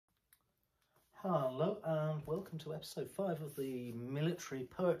Hello and welcome to episode 5 of the Military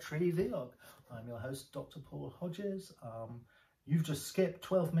Poetry Vlog. I'm your host, Dr. Paul Hodges. You've just skipped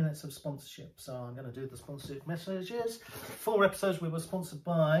 12 minutes of sponsorship, so I'm going to do the sponsorship messages. 4 episodes we were sponsored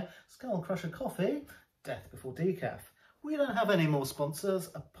by Skull Crusher Coffee, Death Before Decaf. We don't have any more sponsors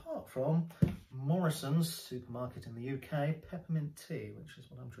apart from Morrison's supermarket in the UK, Peppermint Tea, which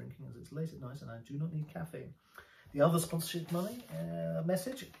is what I'm drinking as it's late at night and I do not need caffeine. The other sponsorship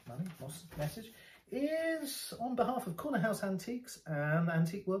message is on behalf of Corner House Antiques and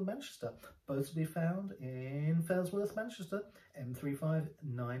Antique World Manchester, both to be found in Failsworth, Manchester,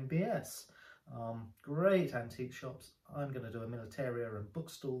 M359BS. Great antique shops. I'm going to do a militaria and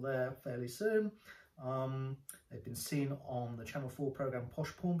bookstall there fairly soon. They've been seen on the Channel 4 programme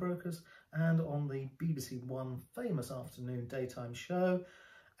Posh Pawnbrokers and on the BBC One famous afternoon daytime show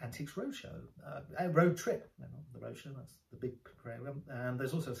Antiques Roadshow, Road Trip, no, not the Roadshow, that's the big programme. And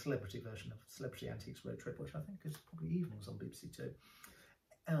there's also a celebrity version of Celebrity Antiques Road Trip, which I think is probably evenings on BBC Two.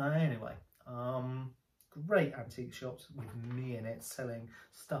 Anyway, great antique shops with me in it, selling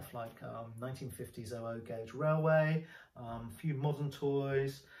stuff like 1950s 00 gauge railway, a few modern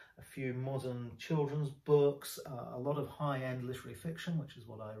toys, a few modern children's books, a lot of high-end literary fiction, which is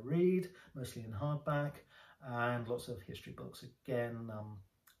what I read, mostly in hardback, and lots of history books. Again,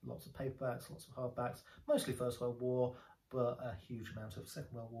 lots of paperbacks, lots of hardbacks, mostly First World War, but a huge amount of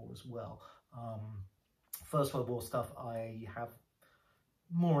Second World War as well. First World War stuff, I have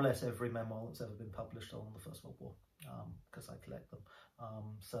more or less every memoir that's ever been published on the First World War, because I collect them.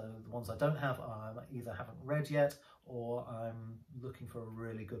 So the ones I don't have, I either haven't read yet, or I'm looking for a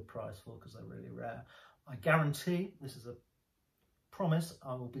really good price for, because they're really rare. I guarantee, this is a promise,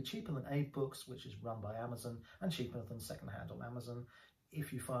 I will be cheaper than Aid Books, which is run by Amazon, and cheaper than secondhand on Amazon.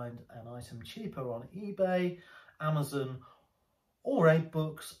 If you find an item cheaper on eBay, Amazon or Aid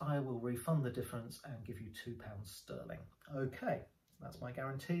Books, I will refund the difference and give you £2 sterling. Okay, that's my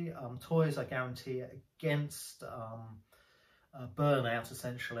guarantee. Toys I guarantee against burnout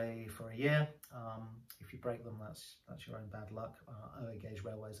essentially for a year. If you break them, that's your own bad luck. 00 gauge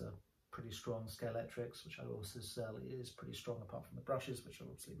railways are pretty strong. Scalextrics, which I also sell, is pretty strong apart from the brushes, which are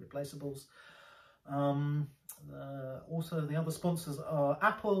obviously replaceables. Also the other sponsors are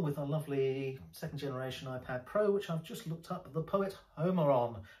Apple with a lovely 2nd generation iPad Pro, which I've just looked up the poet Homer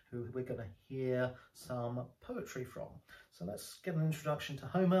on, who we're going to hear some poetry from. So let's get an introduction to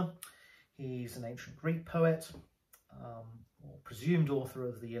Homer. He's an ancient Greek poet, or presumed author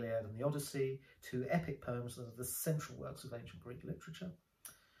of the Iliad and the Odyssey, 2 epic poems that are the central works of ancient Greek literature.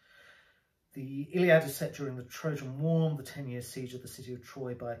 The Iliad is set during the Trojan War, the 10-year siege of the city of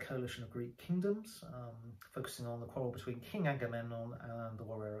Troy by a coalition of Greek kingdoms, focusing on the quarrel between King Agamemnon and the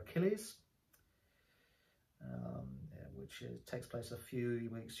warrior Achilles, which takes place a few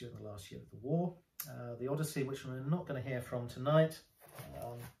weeks during the last year of the war. The Odyssey, which we're not going to hear from tonight,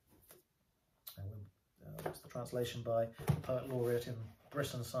 it's the translation by the poet laureate in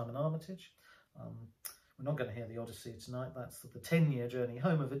Britain, Simon Armitage. We're not going to hear the Odyssey tonight. That's the 10-year journey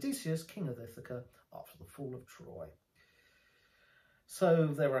home of Odysseus, king of Ithaca, after the fall of Troy. So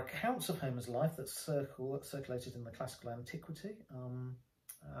there are accounts of Homer's life that circulated in the classical antiquity,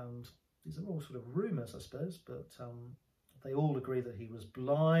 and these are all sort of rumours, I suppose, but they all agree that he was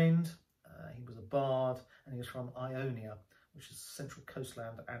blind, he was a bard, and he was from Ionia, which is the central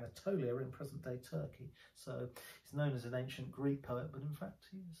coastland of Anatolia in present-day Turkey. So he's known as an ancient Greek poet, but in fact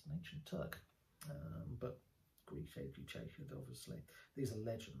he is an ancient Turk. But Greek educated, obviously. These are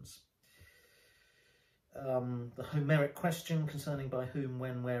legends. The Homeric question concerning by whom,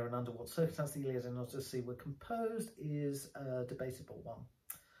 when, where and under what circumstance the Iliad and Odyssey were composed is a debatable one.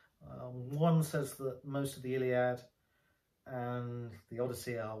 One says that most of the Iliad and the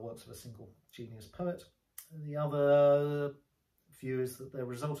Odyssey are works of a single genius poet. The other view is that they're a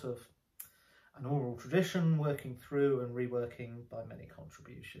result of an oral tradition working through and reworking by many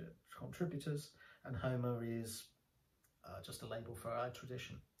contributors, and Homer is just a label for our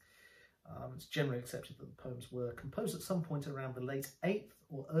tradition. It's generally accepted that the poems were composed at some point around the late 8th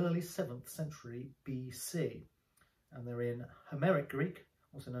or early 7th century BC, and they're in Homeric Greek,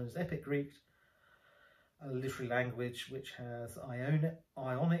 also known as Epic Greek, a literary language which has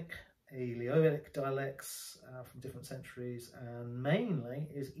Ionic, Eleoic dialects from different centuries, and mainly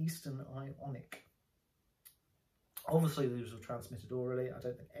is Eastern Ionic. Obviously these were transmitted orally. I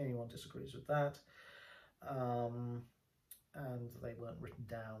don't think anyone disagrees with that, and they weren't written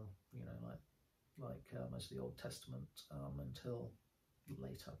down, you know, like most of the Old Testament until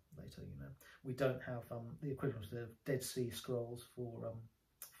later. You know, we don't have the equivalent of the Dead Sea Scrolls for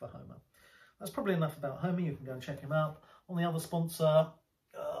Homer. That's probably enough about Homer. You can go and check him out. On the other sponsor,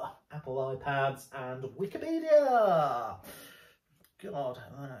 Apple iPads and Wikipedia. God,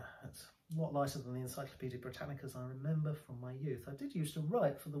 that's a lot lighter than the Encyclopaedia Britannicas I remember from my youth. I did used to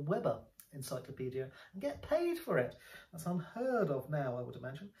write for the Weber Encyclopedia and get paid for it. That's unheard of now, I would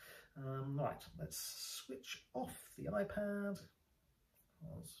imagine. Right, let's switch off the iPad.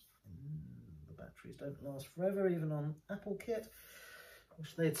 The batteries don't last forever, even on Apple Kit.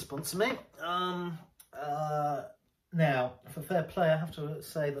 Wish they'd sponsor me. Now, for fair play, I have to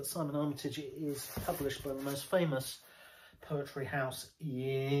say that Simon Armitage is published by the most famous poetry house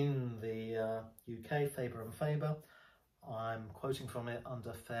in the UK, Faber and Faber. I'm quoting from it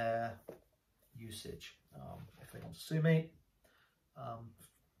under fair usage. If they want to sue me,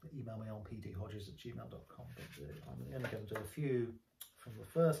 email me on pdhodges@gmail.com. I'm only going to do a few from the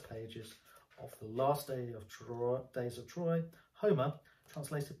first pages of The Last Days of Troy, Homer,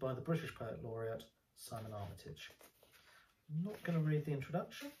 translated by the British poet laureate Simon Armitage. I'm not going to read the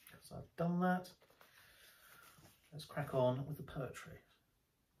introduction because I've done that. Let's crack on with the poetry.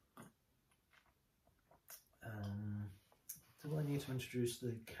 Do I need to introduce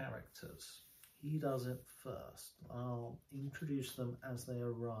the characters? He does it first. I'll introduce them as they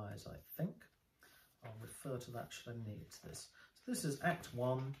arise, I think. I'll refer to that should I need this. So this is Act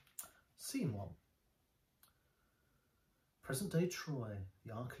 1, Scene 1. Present-day Troy,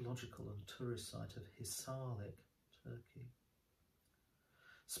 the archaeological and tourist site of Hisarlik, Turkey.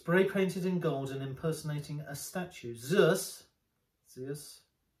 Spray-painted in gold and impersonating a statue, Zeus, the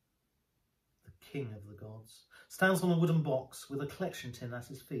king of the gods, stands on a wooden box with a collection tin at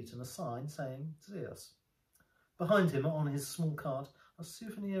his feet and a sign saying Zeus. Behind him, on his small cart, are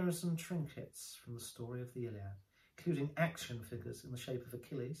souvenirs and trinkets from the story of the Iliad, including action figures in the shape of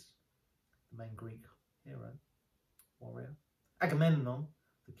Achilles, the main Greek hero, warrior, Agamemnon,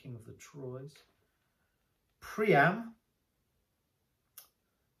 the king of the Troys, Priam,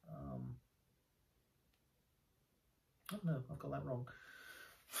 oh no, I've got that wrong.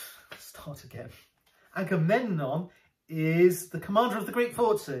 Start again. Agamemnon is the commander of the Greek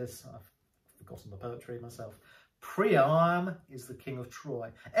forces. I've forgotten the poetry myself. Priam is the king of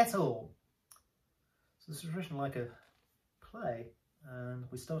Troy. Et al. So this is written like a play, and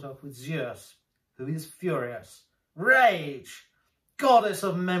we start off with Zeus, who is furious. Rage, goddess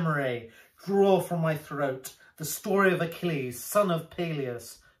of memory, draw from my throat the story of Achilles, son of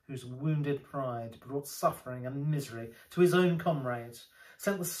Peleus, whose wounded pride brought suffering and misery to his own comrades,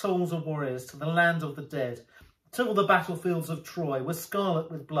 sent the souls of warriors to the land of the dead, till the battlefields of Troy were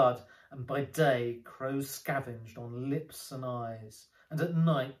scarlet with blood, and by day crows scavenged on lips and eyes, and at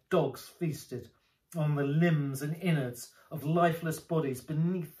night dogs feasted on the limbs and innards of lifeless bodies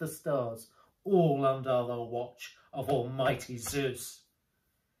beneath the stars, all under the watch of almighty Zeus.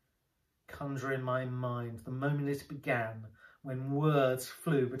 Conjure in my mind the moment it began, when words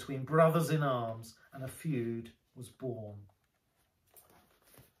flew between brothers in arms and a feud was born.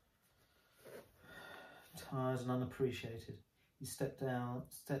 Tired and unappreciated, he steps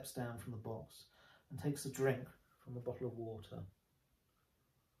down from the box and takes a drink from the bottle of water.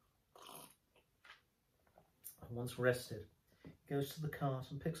 And once rested, he goes to the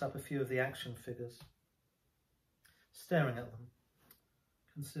cart and picks up a few of the action figures, staring at them,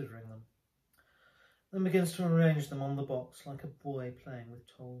 considering them, then begins to arrange them on the box like a boy playing with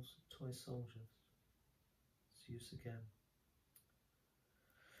toy soldiers. Zeus again.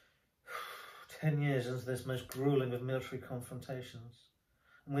 10 years into this most gruelling of military confrontations,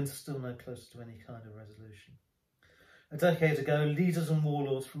 and we're still no closer to any kind of resolution. A decade ago, leaders and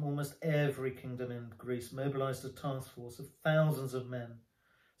warlords from almost every kingdom in Greece mobilised a task force of thousands of men,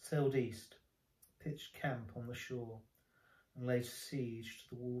 sailed east, pitched camp on the shore, and laid siege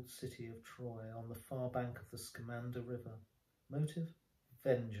to the walled city of Troy on the far bank of the Scamander River. Motive?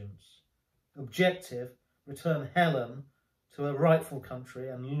 Vengeance. Objective? Return Helen to her rightful country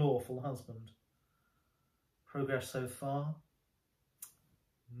and lawful husband. Progress so far?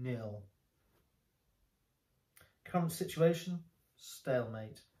 Nil. Current situation?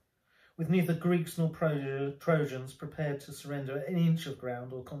 Stalemate. With neither Greeks nor Trojans prepared to surrender an inch of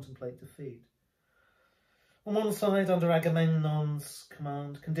ground or contemplate defeat. On one side, under Agamemnon's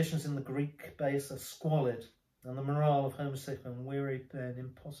command, conditions in the Greek base are squalid, and the morale of homesick and weary men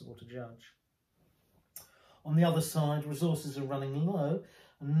impossible to judge. On the other side, resources are running low,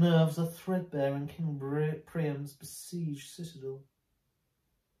 and nerves are threadbare in King Priam's besieged citadel.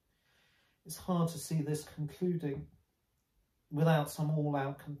 It's hard to see this concluding without some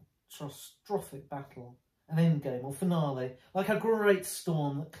all-out catastrophic battle, an endgame or finale, like a great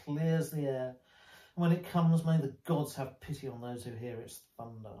storm that clears the air. When it comes, may the gods have pity on those who hear its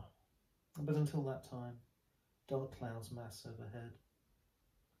thunder. But until that time, dark clouds mass overhead.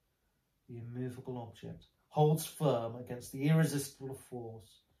 the immovable object, holds firm against the irresistible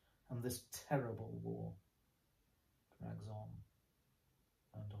force, and this terrible war drags on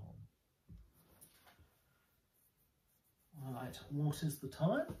and on. Right, what is the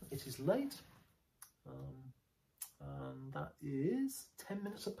time? It is late, and that is 10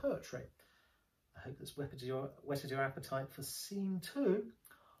 minutes of poetry. I hope this whetted your appetite for scene 2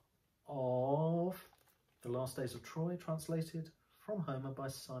 of The Last Days of Troy, translated from Homer by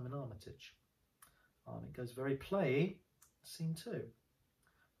Simon Armitage. It goes very playy, scene 2.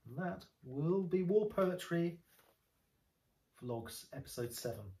 And that will be War Poetry Vlogs episode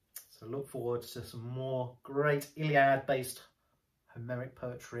 7. So look forward to some more great Iliad-based Homeric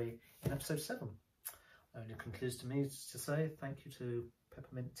poetry in episode 7. Only concludes to me to say thank you to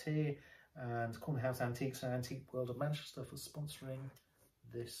Peppermint Tea and Corner House Antiques and Antique World of Manchester for sponsoring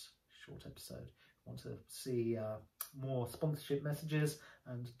this short episode. If you want to see more sponsorship messages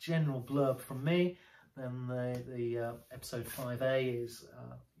and general blurb from me, then the episode 5A is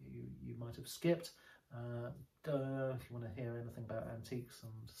you might have skipped. If you want to hear anything about antiques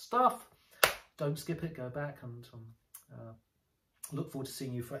and stuff, don't skip it, go back, and look forward to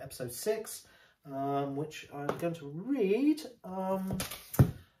seeing you for episode 6, which I'm going to read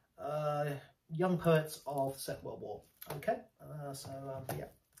Young Poets of the Second World War. Okay, yeah,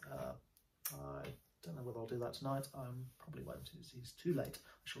 I don't know whether I'll do that tonight. I probably won't. It's too late.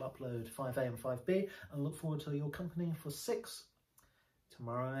 I shall upload 5A and 5B and look forward to your company for 6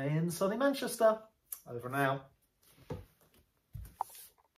 tomorrow in sunny Manchester. Over now.